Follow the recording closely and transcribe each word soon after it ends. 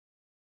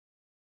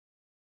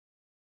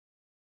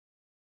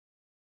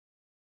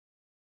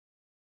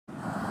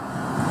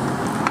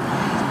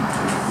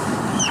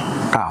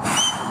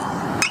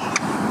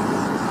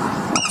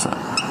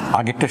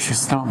আগেরটা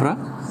শিখলাম আমরা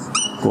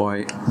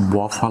কয় ব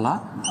ফলা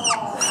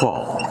ফ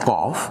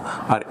কফ,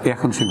 আর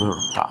এখন শিখব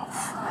কাফ।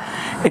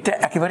 এটা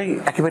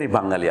একেবারেই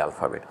বাঙালি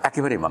অ্যালফাবেট,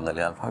 একেবারেই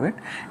বাঙালি অ্যালফাবেট।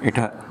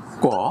 এটা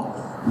ক,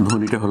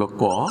 ধ্বনিটা হলো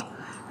ক,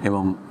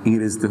 এবং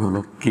ইংরেজিতে হলো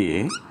কে,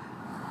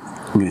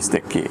 ইংরেজিতে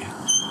কে।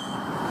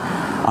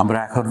 আমরা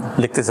এখন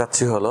লিখতে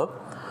যাচ্ছি হলো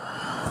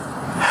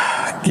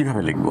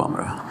কিভাবে লিখবো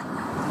আমরা।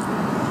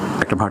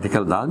 একটা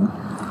ভার্টিক্যাল দাগ,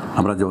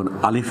 আমরা যেমন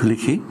আলিফ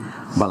লিখি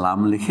বা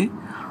লাম লিখি,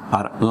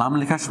 আর লাম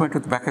লেখার সময় একটু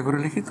ব্যাখ্যা করে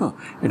লিখি, তো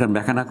এটা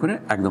ব্যাখ্যা না করে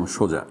একদম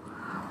সোজা,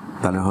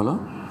 তাহলে হলো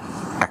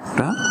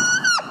একটা,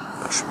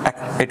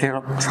 এটা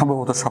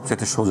সম্ভবত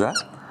সবচেয়ে সোজা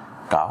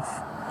কাফ।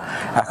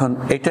 এখন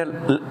এটা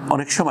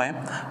অনেক সময়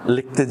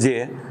লিখতে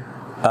যেয়ে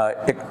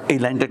এই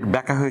লাইনটা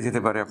ব্যাখ্যা হয়ে যেতে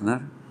পারে, আপনার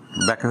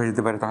ব্যাখ্যা হয়ে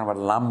যেতে পারে, তখন আবার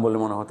লাম বলে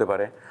মনে হতে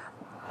পারে।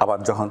 আবার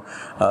যখন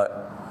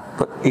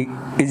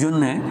এই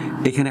জন্যে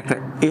এখানে একটা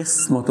এস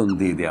মতন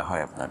দিয়ে দেওয়া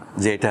হয় আপনার,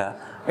 যে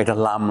এটা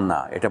লাম না,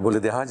 এটা বলে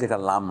দেওয়া হয় যে এটা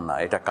লাম না,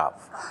 এটা কাফ।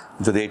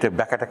 যদি এটা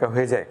ব্যাখ্যা টাকা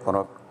হয়ে যায়, কোনো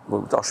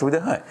অসুবিধা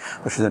হয়,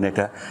 তো সেজন্য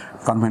এটা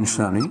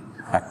কনভেনশনালি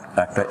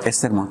একটা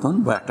এসের মতন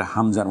বা একটা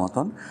হামজার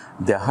মতন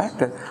দেওয়া হয়,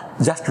 একটা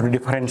জাস্ট টু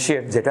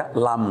ডিফারেন্সিয়েট, যেটা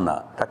লাম না,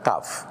 এটা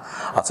কাফ।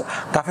 আচ্ছা,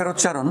 কাফের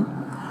উচ্চারণ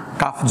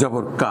কাফ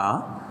জবর কা,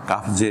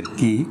 কাফ জের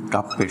কি,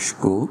 কাফ পেশ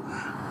কু,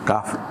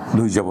 কাফ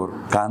দুই জবর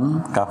কান,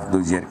 কাফ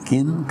দুই জের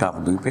কিন, কাফ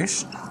দুই পেশ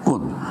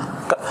কুন।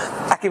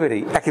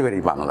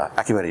 একেবারেই বাংলা,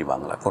 একেবারেই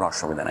বাংলা, কোনো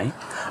অসুবিধা নাই।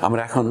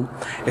 আমরা এখন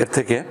এর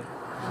থেকে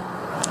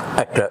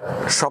একটা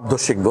শব্দ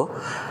শিখব।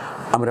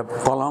 আমরা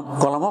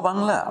কলমও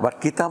বাংলা, আবার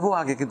কিতাবও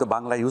আগে কিন্তু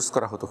বাংলা ইউজ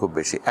করা হতো খুব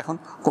বেশি, এখন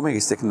কমে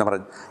গেছে, কিন্তু আমরা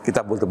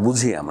কিতাব বলতে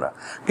বুঝি আমরা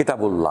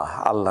কিতাবুল্লাহ,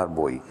 আল্লাহর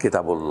বই,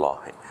 কিতাবুল্লাহ।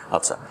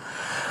 আচ্ছা,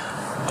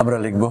 আমরা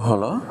লিখব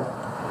হলো,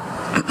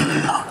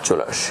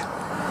 চলে আসি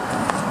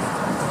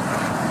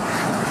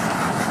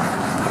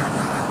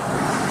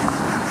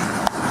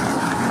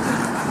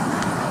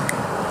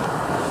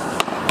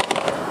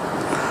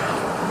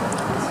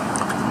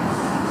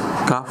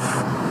কাফ,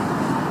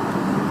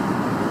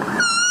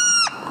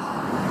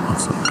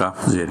 কাফ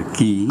জের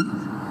কি,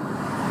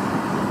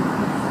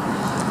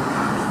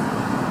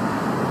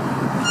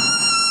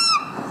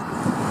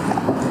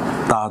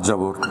 তা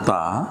জবর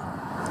তা,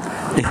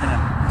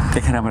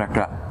 এখানে আমরা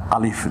একটা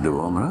আলিফ দেবো,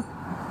 আমরা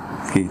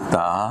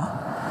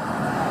কিতাবুন,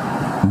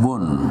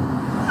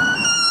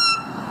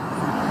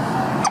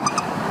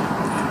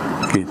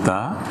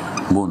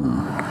 কিতাবুন।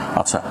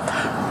 আচ্ছা,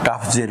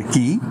 কাফ জের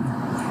কি,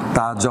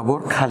 তা জবর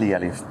খালি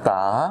আলিফ,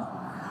 তা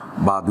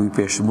বা দুই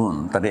পেশ বুন,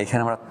 তাহলে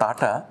এখানে আমরা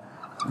তাটা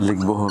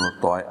লিখবো হলো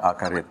তয়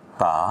আকারের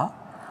তা,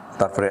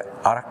 তারপরে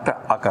আর একটা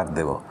আকার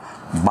দেব।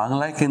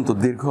 বাংলায় কিন্তু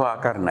দীর্ঘ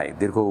আকার নাই,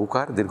 দীর্ঘ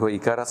উকার, দীর্ঘ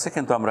ইকার আছে,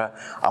 কিন্তু আমরা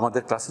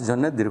আমাদের ক্লাসের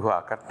জন্য দীর্ঘ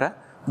আকারটা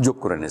যোগ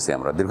করে নিয়েছি।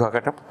 আমরা দীর্ঘ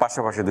আকারটা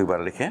পাশাপাশি দুইবার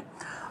লিখে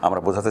আমরা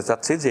বোঝাতে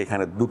চাচ্ছি যে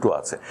এখানে দুটো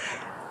আছে।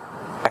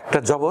 একটা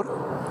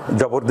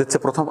জবর দিচ্ছে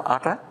প্রথম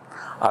আটা,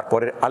 আর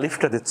পরের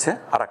আলিফটা দিচ্ছে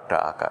আর একটা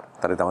আকার,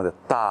 তাহলে আমাদের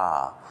তা।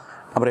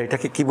 আমরা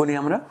এটাকে কি বলি,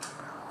 আমরা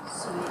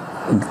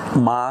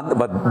মাদ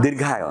বা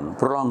দীর্ঘায়ন,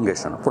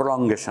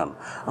 প্রলঙ্গেশন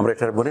আমরা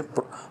এটা বলি,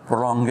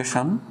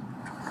 প্রলঙ্গেশন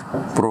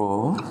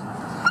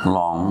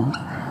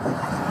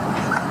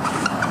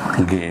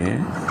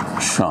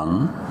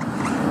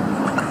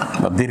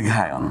বা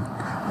দীর্ঘায়ন।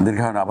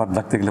 আবার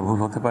ডাকতে গেলে ভুল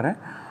হতে পারে,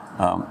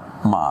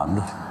 মাদ,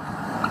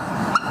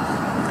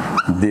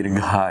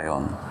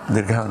 দীর্ঘায়ন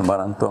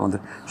বানান তো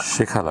আমাদের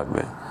শেখা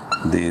লাগবে,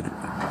 দীর্ঘায়ন।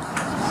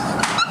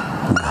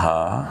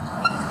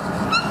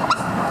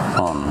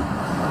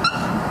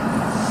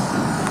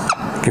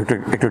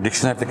 একটু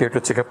ডিকশনারি থেকে একটু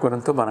চেক আপ করেন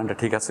তো বানানটা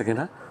ঠিক আছে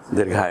কিনা।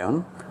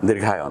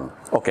 দীর্ঘায়ন।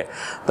 ওকে,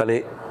 তাহলে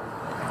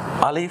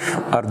আলিফ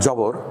আর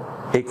জবর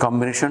এই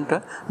কম্বিনেশনটা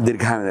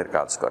দীর্ঘায়নের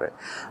কাজ করে।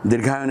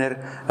 দীর্ঘায়নের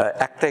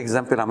একটা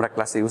এক্সাম্পল আমরা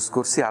ক্লাসে ইউজ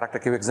করছি, আর একটা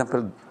কেউ এক্সাম্পল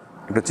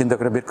একটু চিন্তা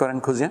করে বের করেন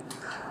খুঁজে।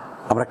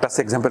 আমরা ক্লাসে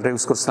এক্সাম্পলটা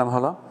ইউজ করছিলাম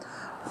হলো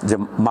যে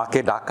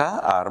মাকে ডাকা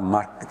আর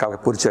মা কাউকে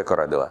পরিচয়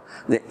করা দেওয়া,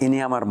 যে ইনি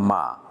আমার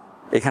মা,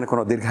 এখানে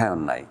কোনো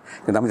দীর্ঘায়ন নাই,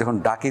 কিন্তু আমি যখন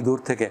ডাকি দূর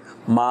থেকে,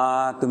 মা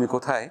তুমি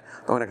কোথায়,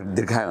 তখন একটা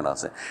দীর্ঘায়ন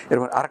আছে।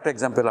 এরপর আরেকটা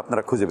এক্সাম্পল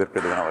আপনারা খুঁজে বের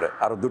করে দেবেন, আমার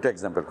আরও দুটো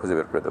এক্সাম্পল খুঁজে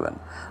বের করে দেবেন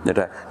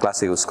যেটা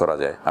ক্লাসে ইউজ করা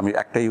যায়। আমি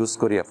একটা ইউজ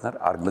করি আপনার,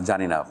 আর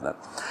জানি না আপনার।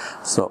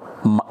 সো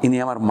ইনি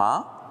আমার মা,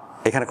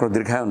 এখানে কোনো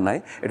দীর্ঘায়ন নাই,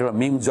 এটা হলো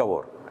মিম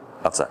জবর।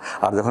 আচ্ছা,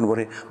 আর যখন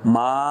বলি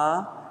মা,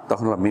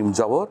 তখন হলো মিম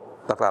জবর,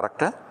 তারপর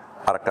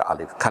আরেকটা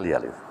আলিফ, খালি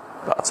আলিফ।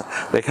 আচ্ছা,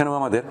 এখানেও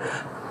আমাদের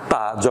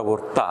তা জবর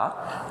তা,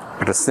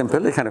 এটা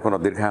সিম্পল, এখানে কোনো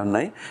দীর্ঘায়ন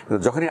নাই।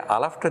 যখনই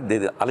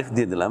আলিফ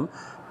দিয়ে দিলাম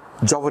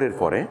জবরের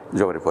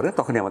পরে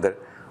তখনই আমাদের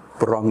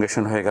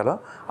প্রলঙ্গেশন হয়ে গেল।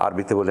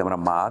 আরবিতে বলি আমরা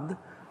মাদ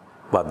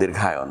বা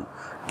দীর্ঘায়ন,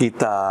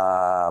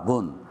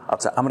 কিতাবুন।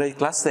 আচ্ছা, আমরা এই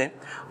ক্লাসে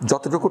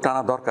যতটুকু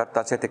টানা দরকার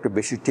তার চাইতে একটু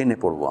বেশি টেনে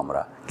পড়বো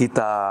আমরা,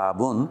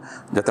 কিতাবুন,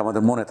 যাতে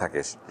আমাদের মনে থাকে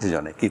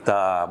সেজন্য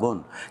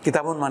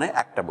কিতাবুন মানে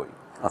একটা বই।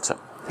 আচ্ছা,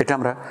 এটা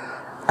আমরা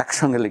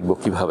একসঙ্গে লিখবো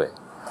কিভাবে।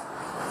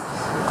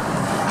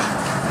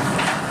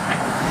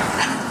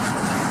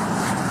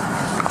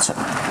 আচ্ছা,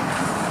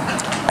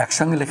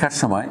 একসঙ্গে লেখার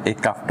সময় এই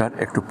কাফটার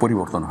একটু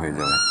পরিবর্তন হয়ে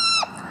যাবে।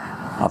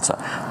 আচ্ছা,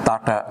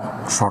 তাটা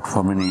শর্ট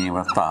ফর্মে নিয়ে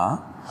আমরা তা,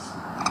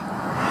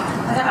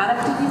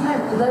 আরেকটা কি ভাই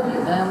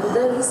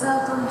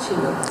মুদারিসাতুন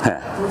ছিল?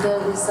 হ্যাঁ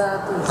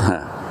মুদারিসাতুন,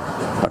 হ্যাঁ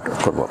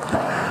করবো।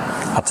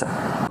 আচ্ছা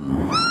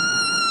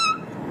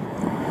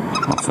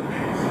আচ্ছা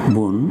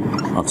বুন,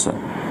 আচ্ছা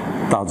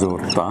তাজর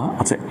তা।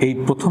 আচ্ছা এই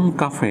প্রথম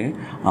কাফে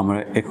আমরা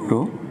একটু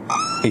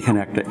এখানে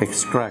একটা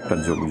এক্সট্রা একটা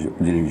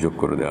জিনিস যোগ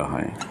করে দেওয়া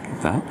হয়,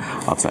 তা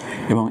আচ্ছা।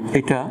 এবং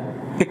এটা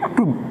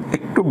একটু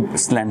একটু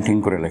স্ল্যান্টিং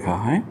করে লেখা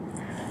হয়,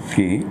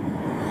 কি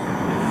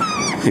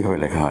এভাবে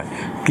লেখা হয়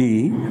কি,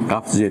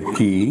 কাফজের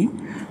কি,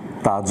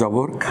 তা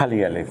জবর খালি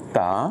আলিফ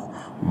তা,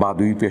 বা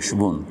দুই পেশ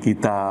বুন,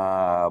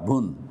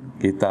 কিতাবুন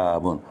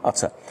কিতাবুন।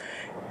 আচ্ছা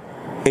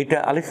এটা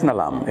আলিফ না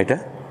লাম? এটা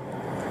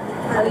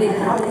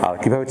আর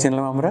কিভাবে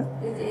চিনলাম আমরা?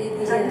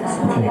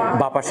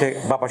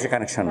 বাপাশে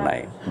কানেকশন নাই,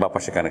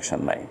 বাপাশে কানেকশন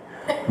নাই,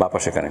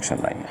 বাপাশে কানেকশন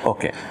নাই।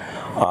 ওকে।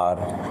 আর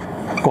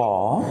ক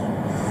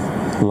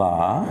লা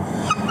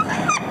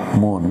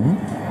মুন,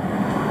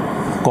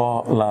 ক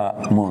লা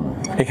মুন,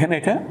 এখানে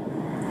এটা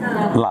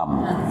লাম।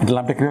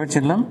 লামটা কিভাবে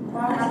চিনলাম?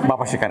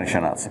 বাপাশে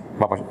কানেকশন আছে,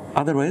 বাপাশে।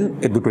 আদারওয়াইজ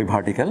এই দুটোই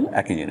ভার্টিক্যাল,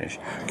 একই জিনিস,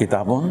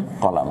 কিতাবুন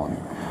কলামুন।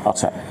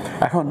 আচ্ছা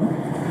এখন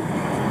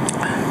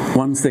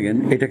ওয়ান সেকেন্ড,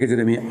 এটাকে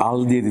যদি আমি আল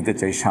দিয়ে দিতে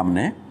চাই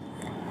সামনে,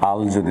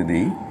 আল যদি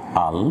দিই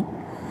আল,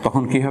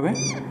 তখন কি হবে?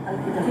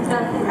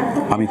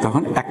 আমি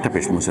তখন একটা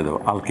পেশ মুছে দেবো,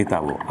 আল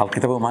কিতাবু। আল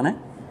কিতাবু মানে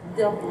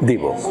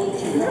দিব,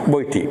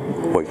 বইটি,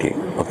 বইটি।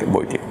 ওকে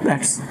বইটি,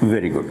 দ্যাটস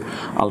ভেরি গুড।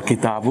 আল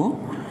কিতাবু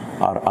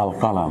আর আল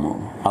কালামু,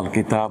 আল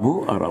কিতাবু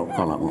আর আল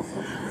কালামু,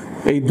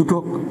 এই দুটো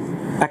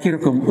একই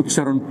রকম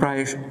উচ্চারণ,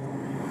 প্রায়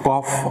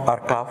কফ আর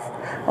কাফ।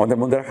 আমাদের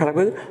মধ্যে রাখা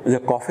লাগবে যে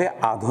কফে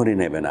আধনি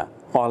নেবে না,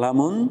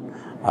 কলামুন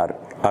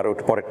আর ওর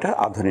পরেরটা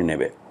আধনি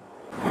নেবে।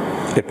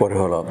 এরপরে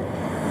হলো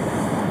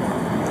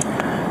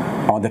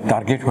আমাদের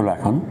টার্গেট হলো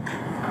এখন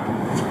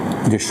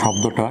যে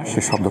শব্দটা, সে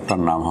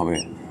শব্দটার নাম হবে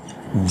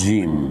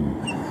জিম।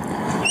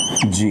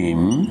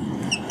 জিম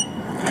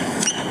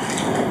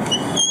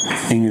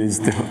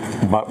ইংরেজিতে,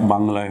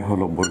 বাংলায়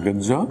হলো বর্গের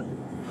জ,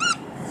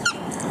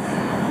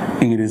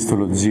 ইংরেজিতে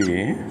হলো জে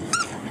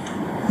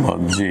বা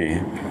জে।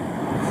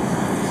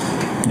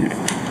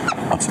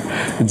 আচ্ছা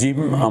জিম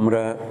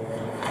আমরা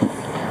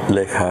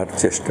লেখার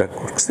চেষ্টা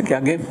করছি কি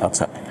আগে?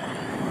 আচ্ছা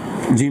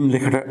জিম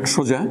লেখাটা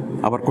সোজা,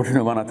 আবার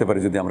কঠিনও বানাতে পারি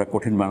যদি আমরা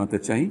কঠিন বানাতে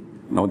চাই।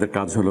 আমাদের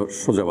কাজ হলো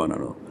সোজা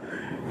বানানো,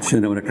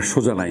 সেজন্য আমরা একটা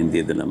সোজা লাইন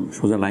দিয়ে দিলাম,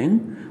 সোজা লাইন,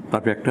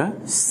 তারপরে একটা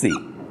সি,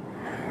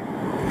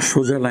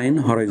 সোজা লাইন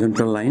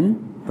হরাইজন্টাল লাইন,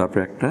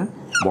 তারপরে একটা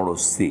বড়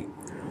সি,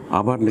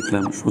 আবার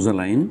লিখলাম সোজা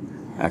লাইন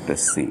একটা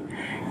সি।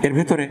 এর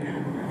ভিতরে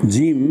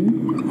জিম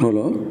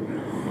হলো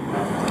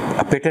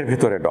পেটের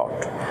ভিতরে ডট,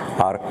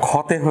 আর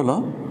খতে হলো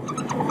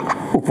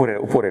উপরে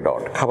উপরে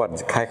ডট,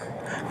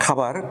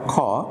 খাবার খ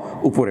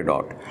উপরে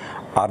ডট।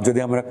 আর যদি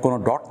আমরা কোনো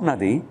ডট না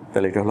দিই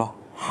তাহলে এটা হলো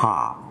হা।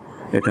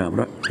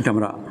 এটা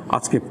আমরা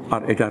আজকে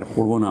আর এটা আর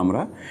পড়বো না,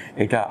 আমরা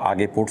এটা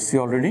আগে পড়ছি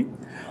অলরেডি,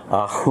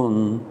 আখুন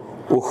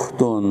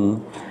উখতুন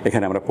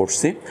এখানে আমরা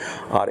পড়ছি।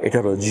 আর এটা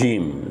হলো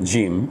জিম।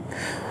 জিম,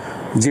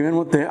 জিমের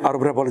মধ্যে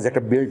আরবরা বলে যে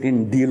একটা বিল্ট ইন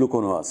ডি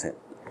লুকোনো আছে,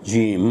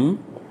 জিম।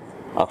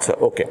 আচ্ছা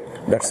ওকে,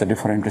 that's a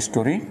different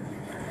story.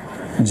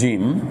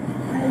 Gym,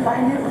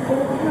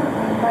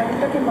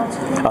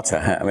 আচ্ছা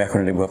হ্যাঁ আমি এখন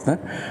লিখবো আপনার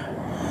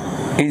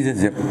এই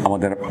যে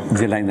আমাদের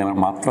যে লাইন আমার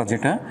মাত্রা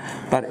যেটা,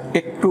 তার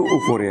একটু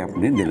উপরে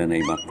আপনি দিলেন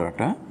এই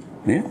মাত্রাটা,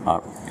 আর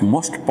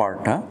মোস্ট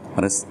পার্টটা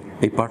মানে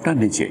এই পার্টটা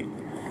নিচে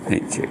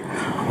নিচে।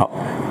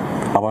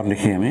 আবার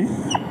লিখি আমি,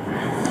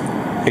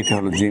 এটা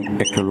হলো জিম,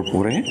 একটা হলো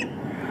উপরে।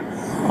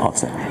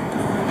 আচ্ছা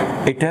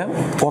এটা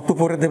কত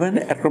পরে দেবেন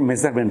একটা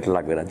মেজারমেন্ট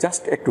লাগবে না,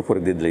 জাস্ট একটু পরে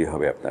দিয়ে দিলেই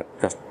হবে আপনার,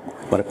 জাস্ট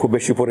মানে খুব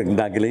বেশি পরে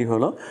না গেলেই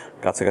হলো,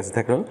 কাছাকাছি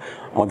থাকলে হলো।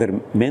 আমাদের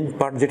মেন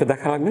পার্ট যেটা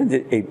দেখা লাগবে যে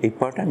এই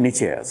পার্টটা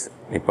নিচে আছে,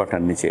 এই পার্টটা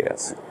নিচে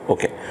আছে।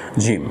 ওকে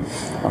জিম।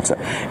 আচ্ছা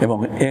এবং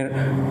এর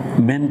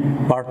মেন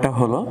পার্টটা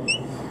হলো,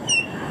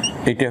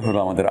 এটা হলো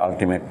আমাদের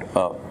আলটিমেট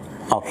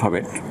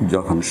আলফাবেট,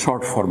 যখন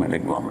শর্ট ফর্মে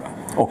লিখবো আমরা।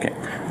 ওকে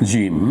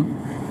জিম,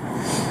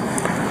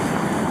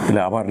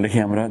 তাহলে আবার লিখি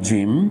আমরা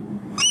জিম,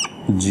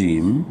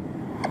 জিম।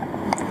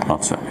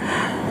 আচ্ছা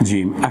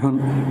জিম এখন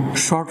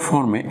শর্ট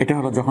ফর্মে এটা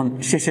হলো যখন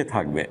শেষে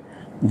থাকবে,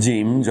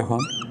 জিম যখন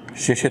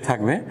শেষে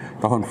থাকবে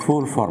তখন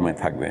ফুল ফর্মে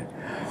থাকবে,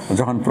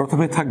 যখন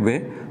প্রথমে থাকবে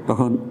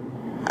তখন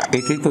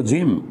এটাই তো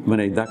জিম,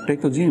 মানে এই দাগটাই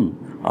তো জিম।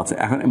 আচ্ছা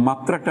এখন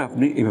মাত্রাটা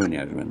আপনি এইভাবে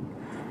নিয়ে আসবেন,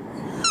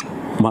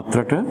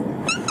 মাত্রাটা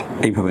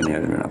এইভাবে নিয়ে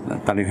আসবেন আপনার,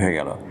 তাহলে হয়ে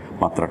গেল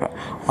মাত্রাটা।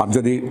 আর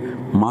যদি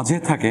মাঝে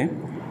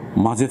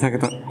থাকে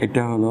তো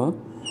এটা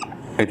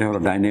হলো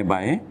ডাইনে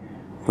বায়ে,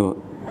 তো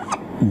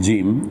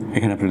জিম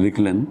এখানে আপনি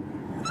লিখলেন,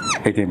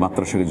 এটাই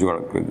মাত্রার সঙ্গে জোগাড়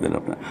করে দিলেন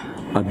আপনার।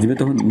 আর জিমে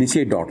তখন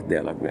নিচেই ডট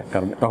দেওয়া লাগবে,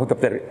 কারণ তখন তো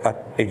আপনার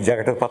এই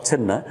জায়গাটা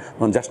পাচ্ছেন না,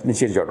 তখন জাস্ট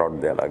নিচে ডট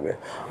দেওয়া লাগবে।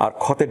 আর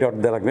খতে ডট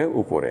দেওয়া লাগবে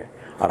উপরে,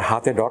 আর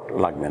হাতে ডট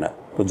লাগবে না,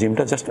 তো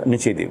জিমটা জাস্ট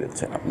নিচেই দিয়ে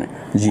দিচ্ছেন আপনি,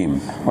 জিম।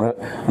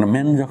 মানে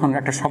মেন যখন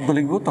একটা শব্দ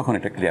লিখবো তখন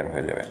এটা ক্লিয়ার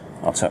হয়ে যাবে।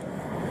 আচ্ছা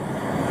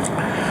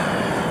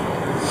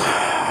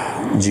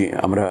জি,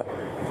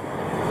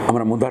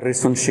 আমরা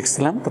মুদাররিসুন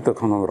শিখছিলাম,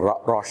 ততক্ষণ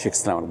র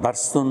শিখছিলাম।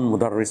 দারসুন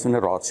মুদাররিসুনে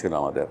র ছিল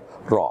আমাদের,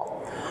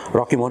 র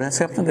কি মনে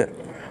আছে আপনাদের?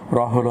 র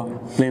হলো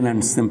প্লেন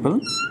অ্যান্ড সিম্পল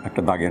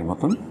একটা দাগের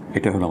মতন,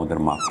 এটা হলো আমাদের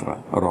মাত্রা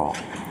র,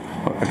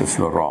 এটা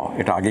ছিল র,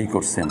 এটা আগেই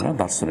করছি আমরা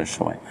দার্সনের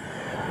সময়।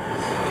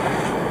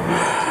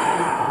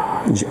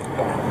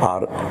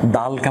 আর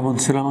দাল কেমন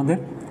ছিল আমাদের?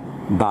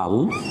 দাল,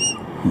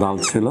 দাল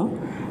ছিল,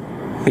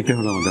 এটা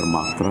হলো আমাদের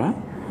মাত্রা,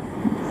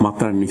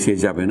 মাত্রার নিচে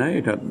যাবে না,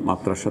 এটা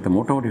মাত্রার সাথে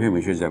মোটামুটিভাবে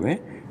মিশে যাবে,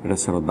 এটা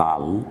ছিল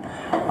দাল।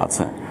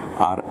 আচ্ছা,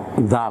 আর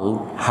দাল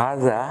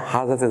হাজা,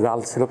 হাজাতে দাল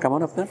ছিল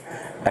কেমন আপনার?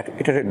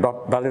 এটা ডট,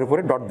 দালের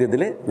উপরে ডট দিয়ে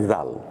দিলে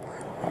দাল।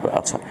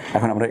 আচ্ছা,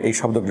 এখন আমরা এই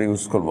শব্দগুলো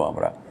ইউজ করবো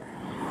আমরা,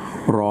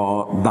 র,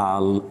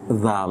 দাল,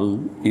 দাল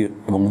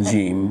এবং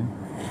জিম,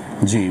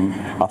 জিম।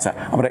 আচ্ছা,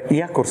 আমরা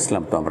ইয়া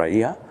করছিলাম তো, আমরা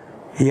ইয়া,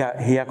 হিয়া,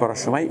 হিয়া করার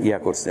সময় ইয়া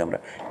করছি আমরা।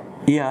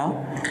 ইয়া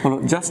হলো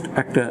জাস্ট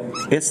একটা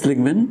এস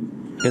লিখবেন,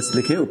 এস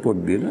লিখে উপর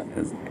দিয়ে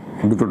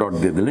দুটো ডট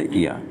দিয়ে দিলে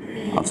ইয়া।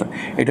 আচ্ছা,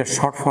 এটা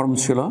শর্ট ফর্ম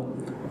ছিল,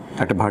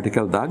 একটা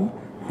ভার্টিক্যাল দাগ,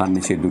 তার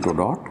নিচে দুটো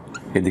ডট,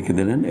 এদিকে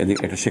দিলেন,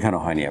 এদিকে, এটা শেখানো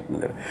হয়নি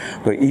আপনাদের।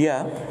 তো ইয়া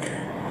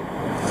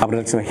আমরা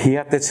দেখছিলাম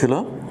হিয়াতে ছিল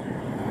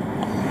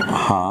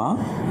হা,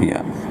 ইয়া,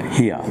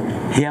 হিয়া,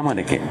 হিয়া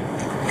মানে কে?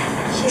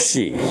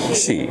 She,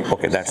 she,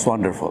 okay, that's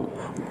wonderful.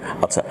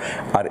 আচ্ছা,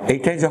 আর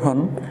এইটাই যখন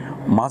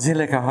মাঝে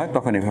লেখা হয়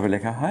তখন এভাবে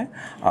লেখা হয়,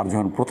 আর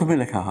যখন প্রথমে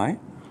লেখা হয়,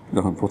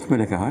 যখন প্রথমে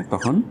লেখা হয়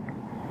তখন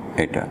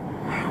এটা,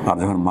 আর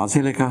যখন মাঝে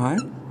লেখা হয়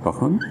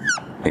তখন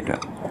এটা।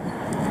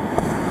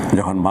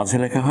 যখন মাঝে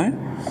লেখা হয়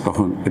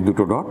তখন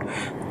দুটো ডট,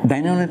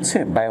 ডাইনেও নিচ্ছে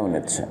বায়েও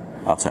নিচ্ছে।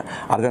 আচ্ছা,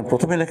 আর যখন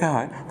প্রথমে লেখা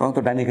হয় তখন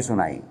তো ডাইনে কিছু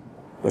নাই,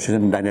 তো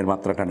সেজন্য ডাইনের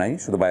মাত্রাটা নাই,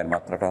 শুধু বায়ের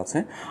মাত্রাটা আছে,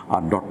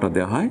 আর ডটটা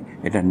দেওয়া হয়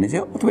এটার নিচে,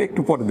 অথবা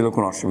একটু পরে দিলেও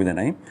কোনো অসুবিধা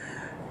নাই।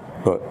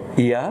 তো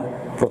ইয়া,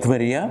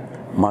 প্রথমের ইয়া,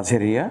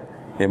 মাঝের ইয়া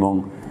এবং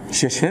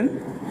শেষের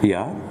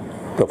ইয়া,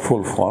 তো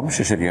ফুল ফর্ম,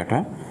 শেষের ইয়াটা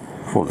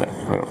ফুল।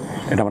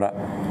 এটা আমরা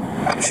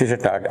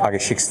শেষেরটা আগে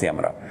শিখছি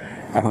আমরা।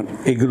 এখন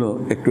এগুলো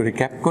একটু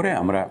রিক্যাপ করে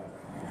আমরা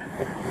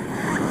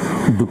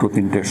দুটো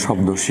তিনটে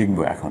শব্দ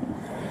শিখবো এখন।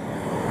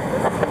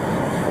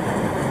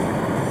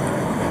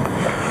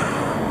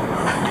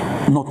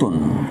 নতুন,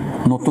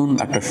 নতুন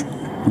একটা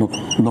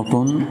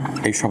নতুন,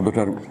 এই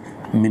শব্দটার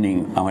মিনিং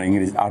আমার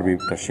ইংরেজি,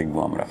 আরবিটা শিখবো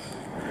আমরা।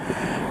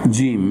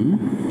 জিম,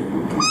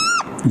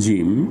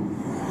 জিম,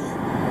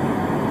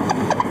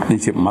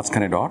 নিচে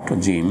মাঝখানে ডট,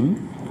 জিম,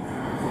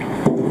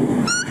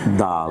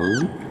 দাল,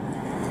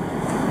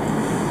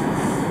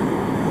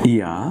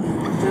 ইয়া,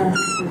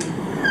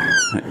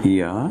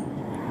 ইয়া,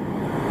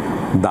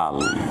 দাল।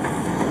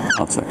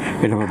 আচ্ছা,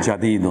 এটা হলো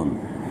জাদিদুন,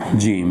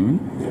 জিম,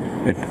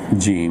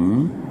 জিম,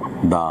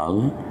 দাল,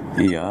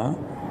 ইয়া,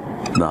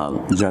 দাল,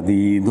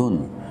 জাদিদুন,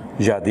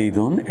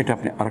 জাদিদুন। এটা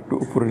আপনি আরেকটু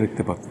উপরে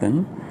লিখতে পারতেন,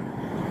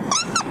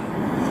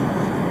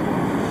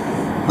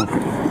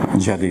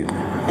 জাদিদ,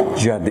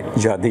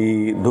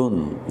 জাদিদুন,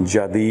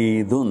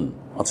 জাদিদুন।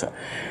 আচ্ছা,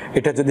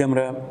 এটা যদি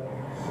আমরা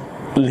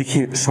লিখি,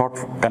 শর্ট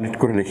কানেক্ট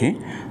করে লিখি,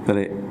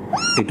 তাহলে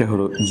এটা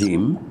হলো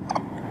জিম,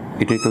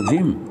 এটাই তো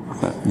জিম,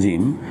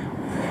 জিম,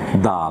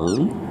 দাল,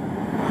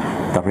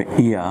 তারপরে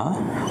ইয়া।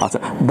 আচ্ছা,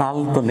 দাল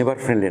তো নেবার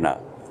ফ্রেন্ডলি না,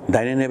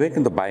 ডাইনে নেবে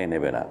কিন্তু বায়ে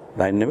নেবে না,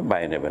 ডাইনে নেবে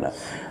বায়ে নেবে না,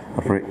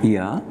 তারপরে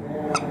ইয়া,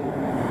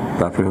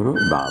 তারপরে হলো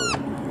দাল,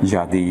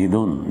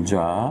 জাদিদুন,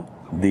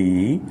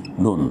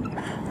 জাদিদুন,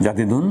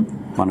 জাদিদুন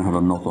মানে হলো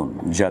নতুন,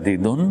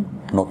 জাদিদুন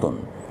নতুন।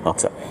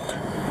 আচ্ছা,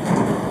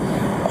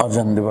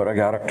 আজান দেবার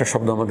আগে আর একটা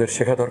শব্দ আমাদের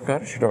শেখা দরকার,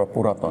 সেটা হলো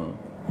পুরাতন।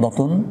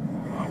 নতুন,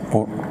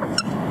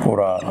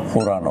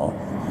 পুরানো,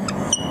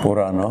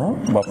 পুরানো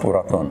বা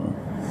পুরাতন,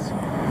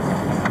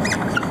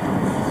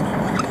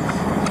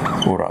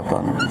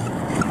 পুরাতন।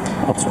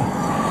 আচ্ছা,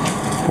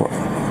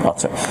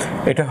 আচ্ছা,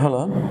 এটা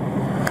হলো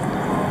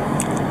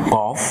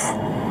কফ,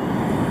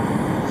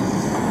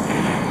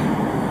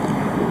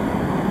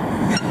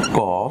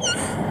 কফ,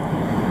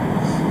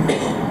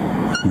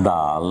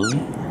 দাল,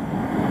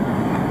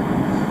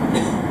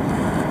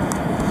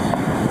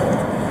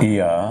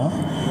 ইয়া,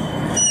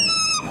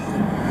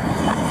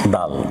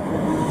 দাল,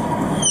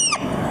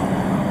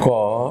 ক,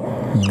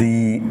 দি,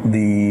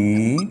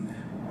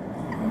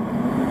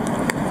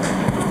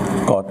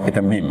 ক,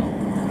 এটা মিম,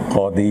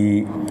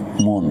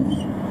 কদিমুন,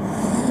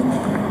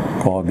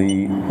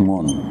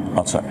 কদিমুন।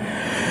 আচ্ছা,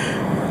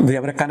 যদি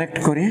আমরা কানেক্ট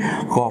করি,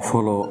 কফ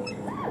হলো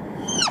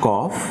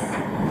কফ,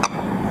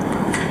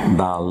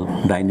 দাল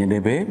ডাইনে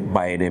নেবে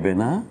বায়ে নেবে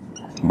না,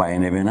 বায়ে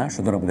নেবে না,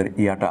 সুতরাং আমাদের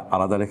ইয়াটা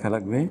আলাদা লেখা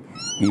লাগবে,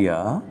 ইয়া,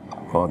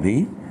 কদি,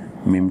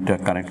 মিমটা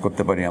কানেক্ট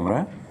করতে পারি আমরা,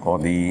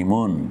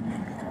 কদিমুন,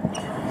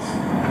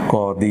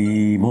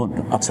 কদিমুন।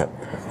 আচ্ছা,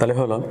 তাহলে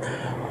হলো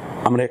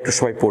আমরা একটু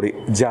সবাই পড়ি,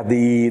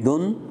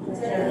 জাদিদুন,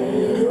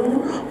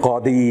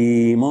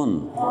 কদিমুন,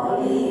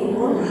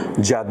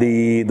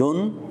 জাদিদুন,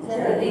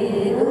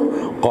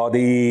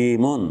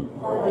 কদিমুন,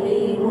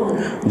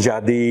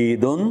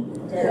 জাদিদুন,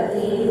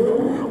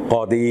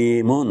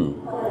 কদিমুন।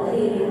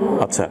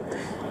 আচ্ছা,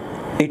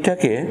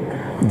 এটাকে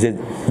যে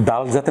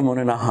দাল যাতে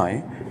মনে না হয়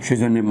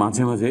সেজন্য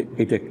মাঝে মাঝে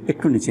এটা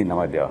একটু নিচে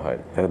নামায় দেওয়া হয়,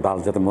 যাতে দাল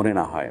যাতে মনে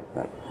না হয়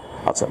আপনার।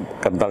 আচ্ছা,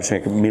 কারণ দাল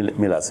সঙ্গে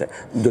মিল আছে,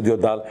 যদিও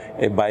দাল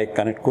এই বাইক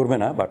কানেক্ট করবে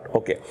না, বাট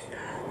ওকে।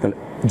 তাহলে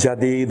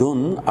জাদিদুন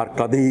আর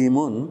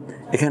কাদিমুন,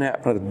 এখানে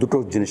আপনারা দুটো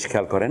জিনিস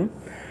খেয়াল করেন।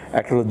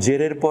 একটা হলো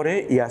জেরের পরে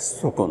ইয়া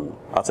সুকুন।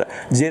 আচ্ছা,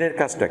 জেরের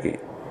কাজটা কি?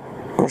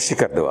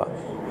 রস্বীকার দেওয়া।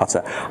 আচ্ছা,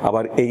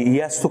 আবার এই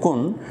ইয়া সুকুন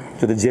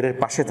যদি জেরের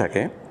পাশে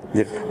থাকে,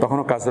 যে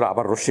তখনও কাজ হলো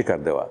আবার রস্বীকার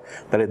দেওয়া,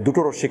 তাহলে দুটো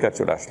রস্বীকার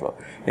চলে আসলো।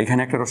 এখানে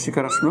একটা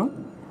রস্বীকার আসলো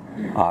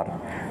আর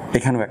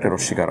এখানেও একটা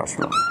রস্বীকার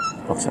আসলো।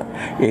 আচ্ছা,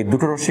 এই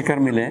দুটো রস্বীকার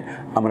মিলে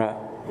আমরা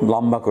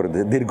লম্বা করে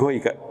দিই,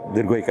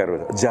 দীর্ঘইকার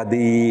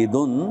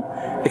জাদিদুন।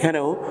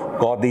 এখানেও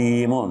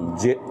কদিমুন,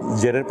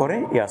 জেরের পরে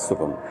ইয়া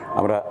সুকুন।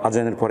 আমরা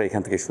আজানের পরে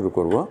এখান থেকে শুরু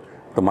করব।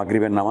 তো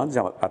মাগরিবের নামাজ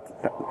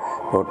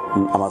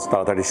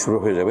তাড়াতাড়ি শুরু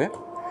হয়ে যাবে।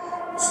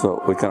 So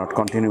we cannot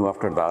continue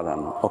after the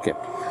adhan. Okay.